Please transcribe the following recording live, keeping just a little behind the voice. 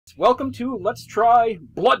Welcome to Let's Try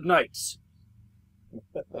Blood Knights.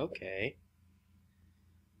 Okay.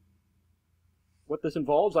 What this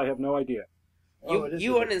involves, I have no idea.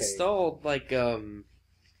 You uninstalled like Girl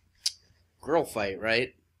Fight,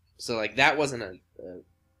 right? So like that wasn't a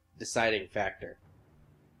deciding factor.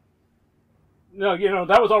 No,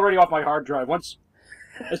 that was already off my hard drive.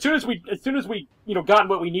 As soon as we got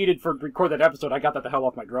what we needed to record that episode, I got that the hell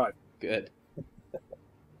off my drive. Good.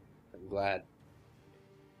 I'm glad.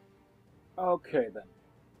 Okay then.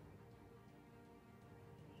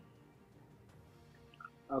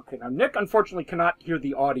 Okay, now Nick unfortunately cannot hear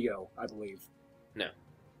the audio, I believe. No.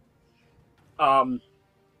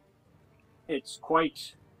 It's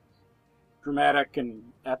quite dramatic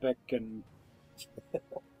and epic and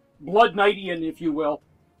Blood Knightian, if you will.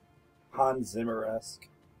 Hans Zimmer-esque.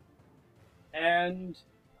 And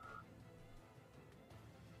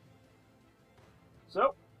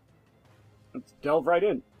so, let's delve right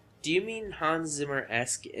in. Do you mean Hans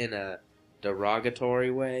Zimmer-esque in a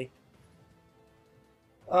derogatory way?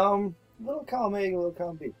 Little column A, little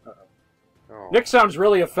column B. Oh. Nick sounds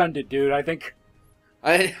really offended, dude. I think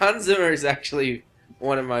Hans Zimmer is actually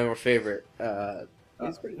one of my more favorite.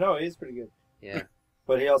 He's pretty good. Yeah.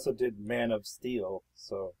 But he also did Man of Steel,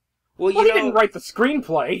 so. Well, he didn't write the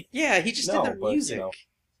screenplay. Yeah, he just did the music. You know.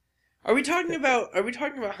 Are we talking about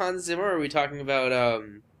Hans Zimmer, or are we talking about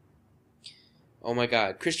oh my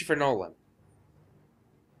God, Christopher Nolan?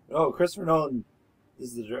 Oh, Christopher Nolan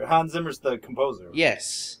is the Hans Zimmer's the composer.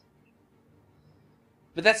 Yes.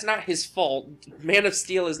 But that's not his fault. Man of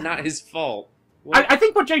Steel is not his fault. I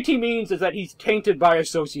think what JT means is that he's tainted by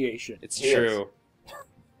association. It's He true.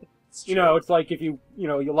 It's true. It's like if you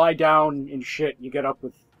lie down in shit, you get up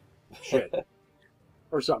with shit.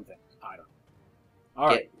 Or something. I don't know. All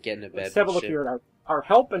right. Get into bed. Let's have a with look shit. here at our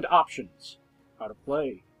help and options. How to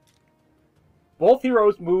play. Both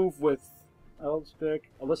heroes move with L stick.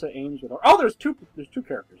 Alyssa aims with R. Oh, there's two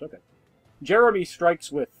characters. Okay. Jeremy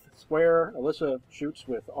strikes with square. Alyssa shoots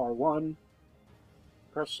with R1.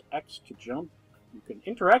 Press X to jump. You can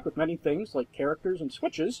interact with many things like characters and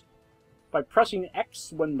switches by pressing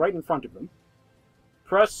X when right in front of them.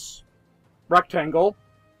 Press rectangle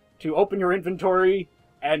to open your inventory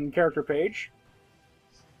and character page.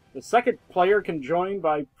 The second player can join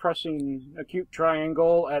by pressing acute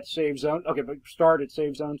triangle at save zone. Okay, but start at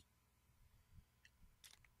save zones.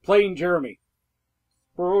 Playing Jeremy.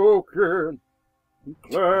 Spoken.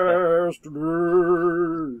 Class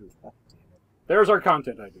today. There's our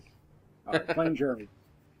content ID. Alright, playing Jeremy.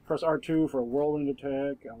 Press R2 for a whirlwind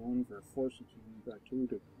attack, L1 for a force attack, 2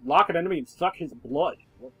 to lock an enemy and suck his blood.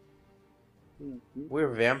 We're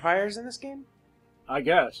vampires in this game? I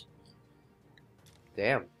guess.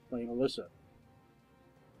 Damn. Playing Alyssa.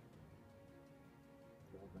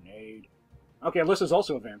 Throw a grenade. Okay, Alyssa's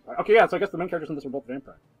also a vampire. Okay, yeah, so I guess the main characters in this are both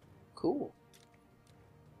vampires. Cool.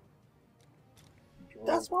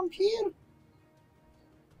 Das Vampir.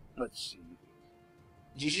 Let's see.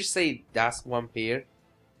 Did you just say Das Vampir?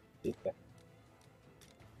 Yeah.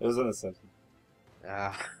 It was in a sentence.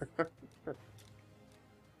 Ah.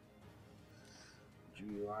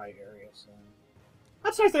 GUI area, so...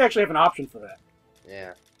 That's nice they actually have an option for that.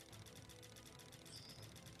 Yeah.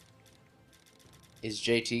 Is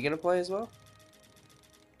JT gonna play as well?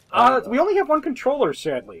 We only have one controller,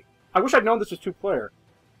 sadly. I wish I'd known this was two-player.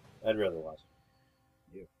 I'd rather watch.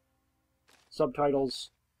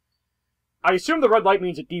 Subtitles. I assume the red light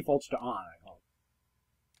means it defaults to on.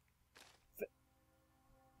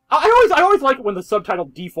 I always like it when the subtitle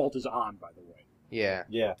default is on, by the way. Yeah.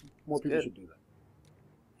 Yeah. More people good. should do that.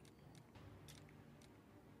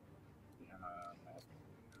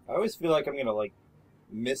 I always feel like I'm gonna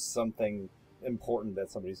miss something important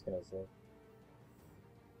that somebody's gonna say.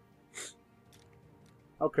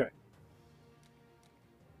 Okay.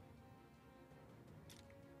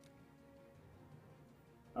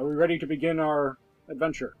 Are we ready to begin our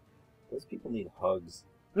adventure? Those people need hugs.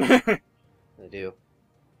 I They do.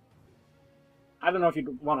 don't know if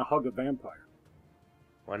you'd want to hug a vampire.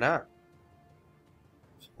 Why not?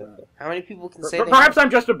 How many people can say Perhaps I'm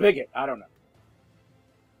just a bigot. I don't know.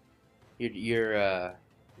 You're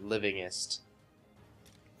livingist.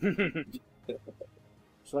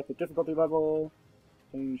 Select the difficulty level.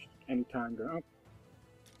 Change anytime. Go.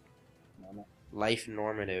 Normal. Life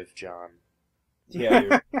normative, John. Yeah,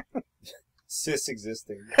 you're cis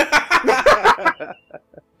existing. 9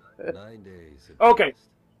 days had Okay. passed.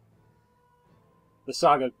 The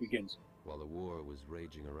saga begins. While the war was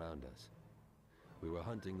raging around us, we were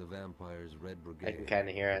hunting the vampires' Red Brigade I can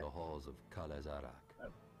kinda hear in it. the halls of Kalazarak.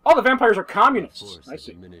 Oh, the vampires are communists. Force I had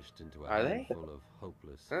see. diminished into a Are they? handful of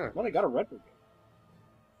hopeless. Huh. Well, they got a red brigade.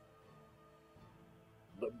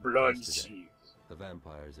 Blood Yesterday, seals. the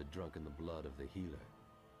vampires had drunken the blood of the healer.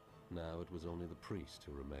 Now it was only the priest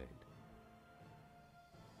who remained.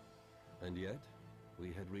 And yet, we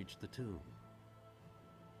had reached the tomb.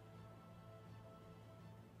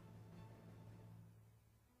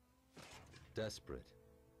 Desperate,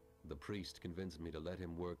 the priest convinced me to let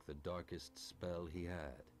him work the darkest spell he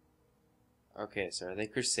had, Okay, so are they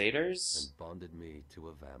Crusaders? and bonded me to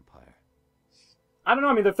a vampire. I don't know,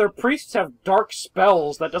 I mean, if their priests have dark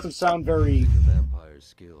spells, that doesn't sound very... The vampire's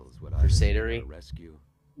skills would either be Crusadery? our rescue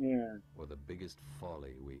Yeah. or the biggest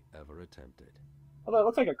folly we ever attempted. Although it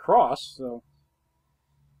looks like a cross, so...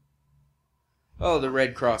 Oh, the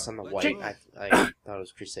red cross on the white. I thought it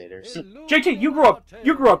was Crusaders. JT, you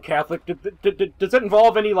grew up Catholic. Does it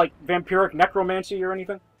involve any, like, vampiric necromancy or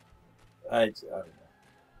anything? I don't know.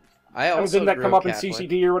 I I mean, also didn't that grew come up up in Catholic.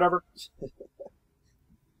 CCD or whatever?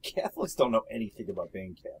 Catholics don't know anything about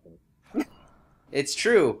being Catholic. It's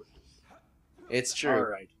true. It's true.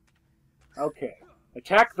 Alright. Okay.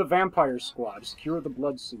 Attack the vampire squad. Secure the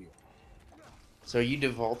blood seal. So you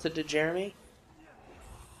defaulted to Jeremy?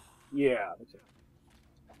 Yeah, that's it.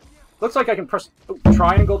 Looks like I can press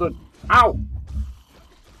triangle to... Ow!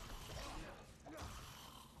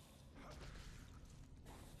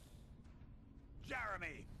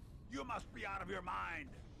 Jeremy, you must be out of your mind.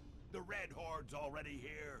 The Red Horde's already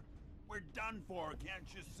here. We're done for, can't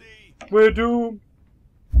you see? We're doomed!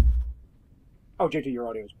 Oh, JT, your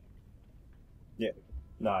audio's... Yeah.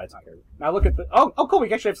 No, it's okay. Now look at the... Oh, cool,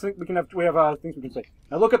 we actually have things we have things we can say.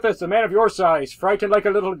 Now look at this, a man of your size, frightened like a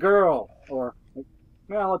little girl. Or,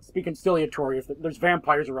 well, let's be conciliatory. If there's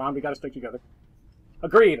vampires around, we gotta stick together.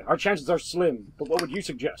 Agreed, our chances are slim, but what would you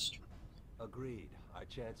suggest? Agreed, our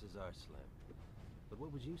chances are slim. But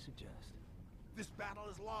what would you suggest? This battle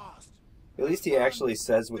is lost. At least he actually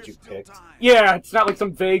says what There's you still picked. time. Yeah, it's not like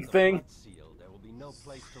some vague thing. Blood seal, there will be no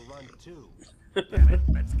place to run to. Damn it,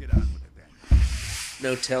 let's get on with it then.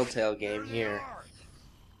 No Telltale game here.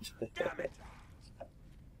 Damn it.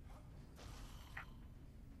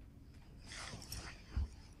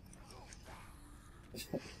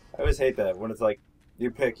 I always hate that when it's like,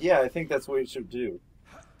 you pick, yeah, I think that's what you should do.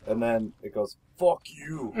 And then it goes, fuck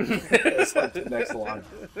you. It's like the next line.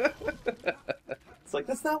 It's like,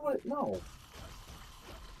 that's not what it, no.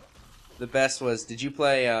 The best was, did you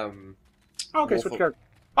play, Okay, Wolf switch of- character.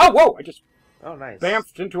 Oh, whoa! I just oh nice.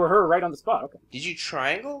 bamfed into her right on the spot. Okay. Did you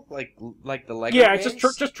triangle? Like the Lego Yeah, it's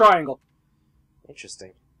games? just triangle.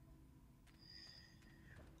 Interesting.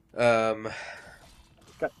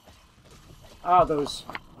 Ah, those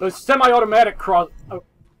semi-automatic cross... Oh.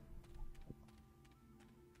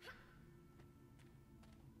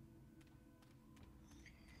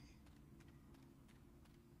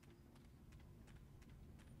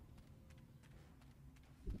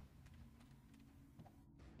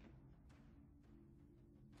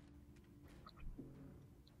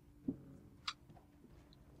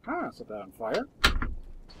 Set that on fire. Is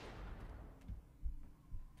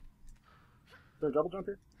there a double jump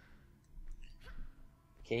here?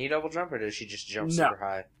 Can you double jump, or does she just jump No. super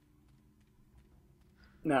high?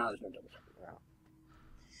 No, there's no double jump. Wow.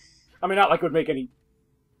 I mean, not like it would make any...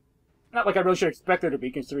 Not like I really should expect there to be,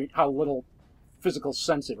 considering how little physical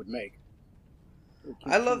sense it would make.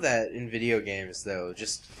 I love that in video games, though.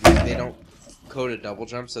 Just, like, they don't code a double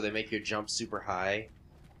jump, so they make your jump super high.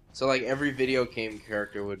 So, like, every video game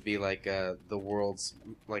character would be, like, the world's,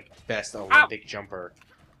 like, best Olympic jumper.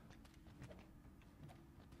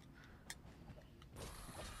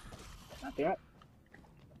 God damn it.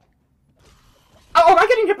 Oh, am I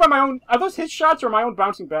getting hit by my own... Are those his shots or my own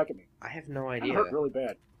bouncing back at me? I have no That idea. hurt really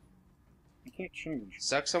bad. I can't change.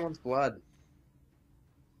 Suck someone's blood.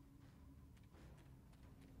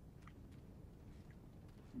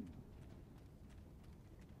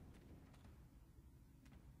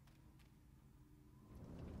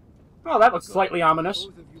 Oh, that looks slightly ominous.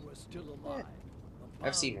 Both of you are still alive. The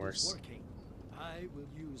I've seen bomb is worse. working. I will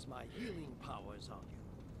use my healing powers on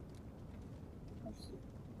you.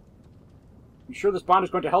 You sure this bond is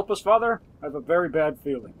going to help us, Father? I have a very bad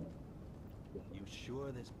feeling. You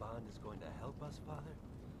sure this bond is going to help us, Father?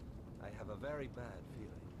 I have a very bad feeling.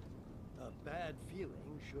 A bad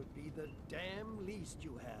feeling should be the damn least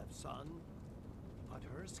you have, son. But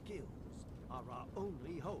her skills are our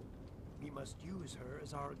only hope. We must use her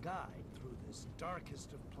as our guide through this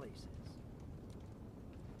darkest of places.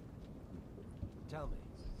 Tell me,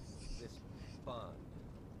 this bond,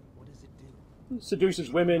 what does it do?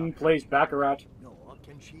 Seduces women, plays Baccarat. Nor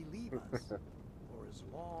can she leave us. For as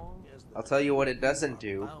long as the I'll tell you what it two doesn't are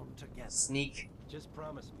do. bound together. Sneak. Just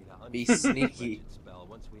promise me to Be undo the sneaky. wretched spell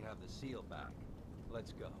once we have the seal back.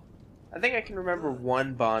 Let's go. I think I can remember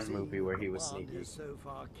one Bond movie where he was Bond sneaky. has so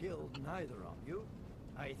far killed neither of you.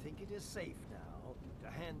 I think it is safe now to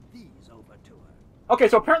hand these over to her. Okay,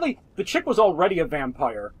 so apparently the chick was already a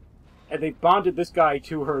vampire, and they bonded this guy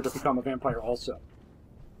to her to become a vampire also.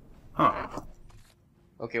 Huh.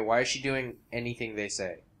 Okay, why is she doing anything they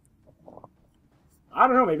say? I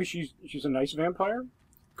don't know, maybe she's a nice vampire?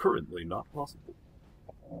 Currently not possible.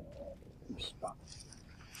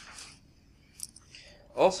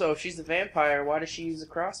 Also, if she's a vampire, why does she use a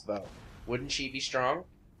crossbow? Wouldn't she be strong?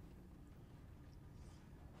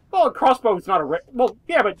 Well, a crossbow is not a... Well,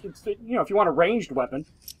 yeah, but, it's, you know, if you want a ranged weapon...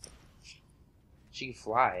 She can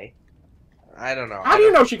fly. I don't know. How do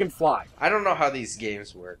you know she can fly? I don't know how these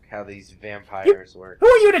games work, how these vampires work. Who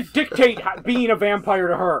are you to dictate being a vampire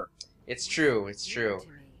to her? It's true, it's true.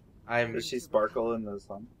 Does she sparkle in the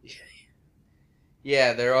sun?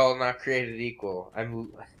 Yeah, they're all not created equal.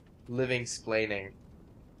 I'm living splaining.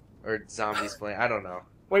 Or zombie splaining, I don't know.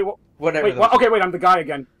 Wait, Whatever. wait, okay, wait, I'm the guy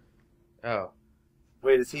again. Oh.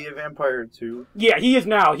 Wait, is he a vampire too? Yeah, he is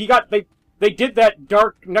now. He got... They did that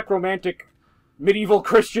dark, necromantic, medieval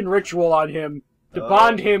Christian ritual on him to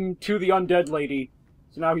bond him to the undead lady.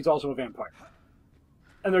 So now he's also a vampire.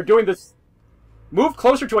 And they're doing this... Move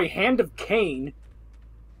closer to a hand of Cain.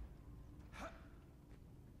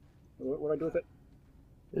 What do I do with it?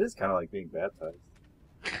 It is kind of like being baptized.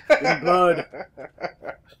 In blood.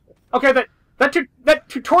 Okay, that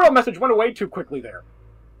tutorial message went away too quickly there.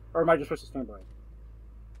 Or am I just supposed to stand by it?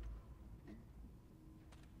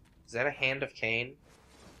 Is that a hand of Cain?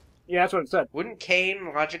 Yeah, that's what it said. Wouldn't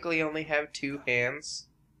Cain logically only have 2 hands?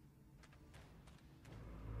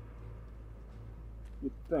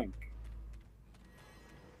 You'd think.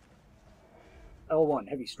 L1,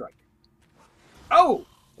 heavy strike. Oh!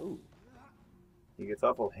 Ooh. He gets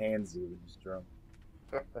awful handsy when he's drunk.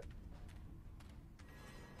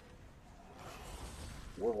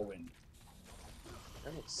 Whirlwind.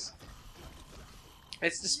 Nice.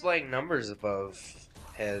 It's displaying numbers above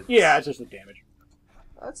heads. Yeah, it's just the damage.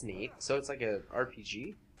 Oh, that's neat. So it's like a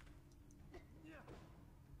RPG?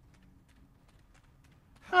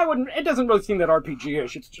 I wouldn't... It doesn't really seem that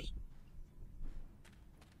RPG-ish. It's just...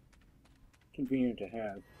 convenient to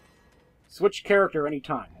have. Switch character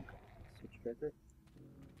anytime. Okay. Switch character.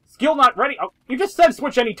 Skill not ready. Oh, you just said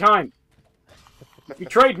switch anytime. You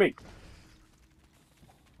betrayed me.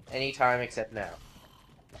 Anytime except now.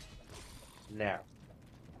 Now.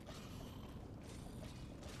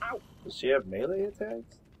 Ow. Does she have melee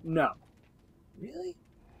attacks? No. Really?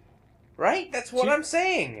 Right? That's what I'm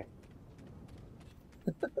saying!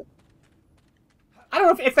 I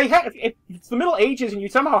don't know if they have... If it's the Middle Ages and you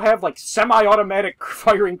somehow have, like, semi-automatic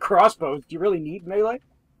firing crossbows, do you really need melee?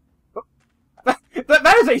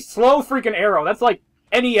 That is a slow freaking arrow. That's like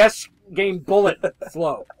NES game bullet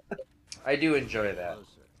slow. I do enjoy that.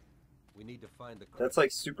 Closer. We need to find the That's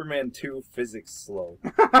like Superman 2 physics slow.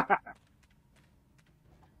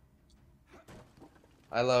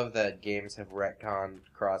 I love that games have retconned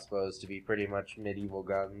crossbows to be pretty much medieval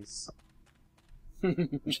guns.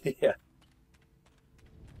 Yeah.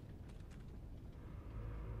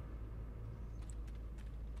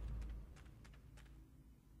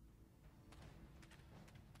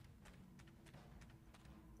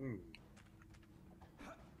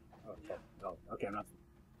 Oh, okay, I'm not...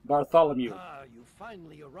 Bartholomew. Ah, you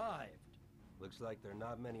finally arrived. Looks like there are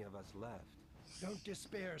not many of us left. Don't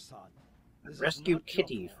despair, son. This is Rescue not your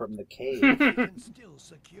Kitty fault. from the cave. You can still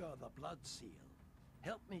secure the blood seal.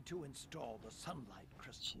 Help me to install the sunlight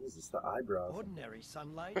crystal. Jesus, the eyebrows. Ordinary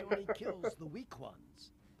sunlight only kills the weak ones,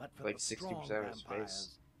 but for Like the strong 60% of his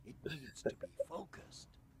vampires, it needs to be focused.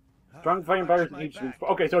 Strong Ah, vampires watch need to my be... back.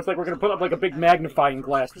 Okay, so it's like we're gonna put up like a big magnifying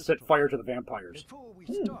glass to set fire to the vampires. Before we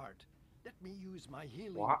start, let me use my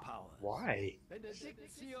healing powers. Why?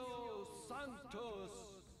 Benedictio Sanctus.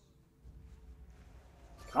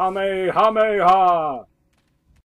 Kamehameha!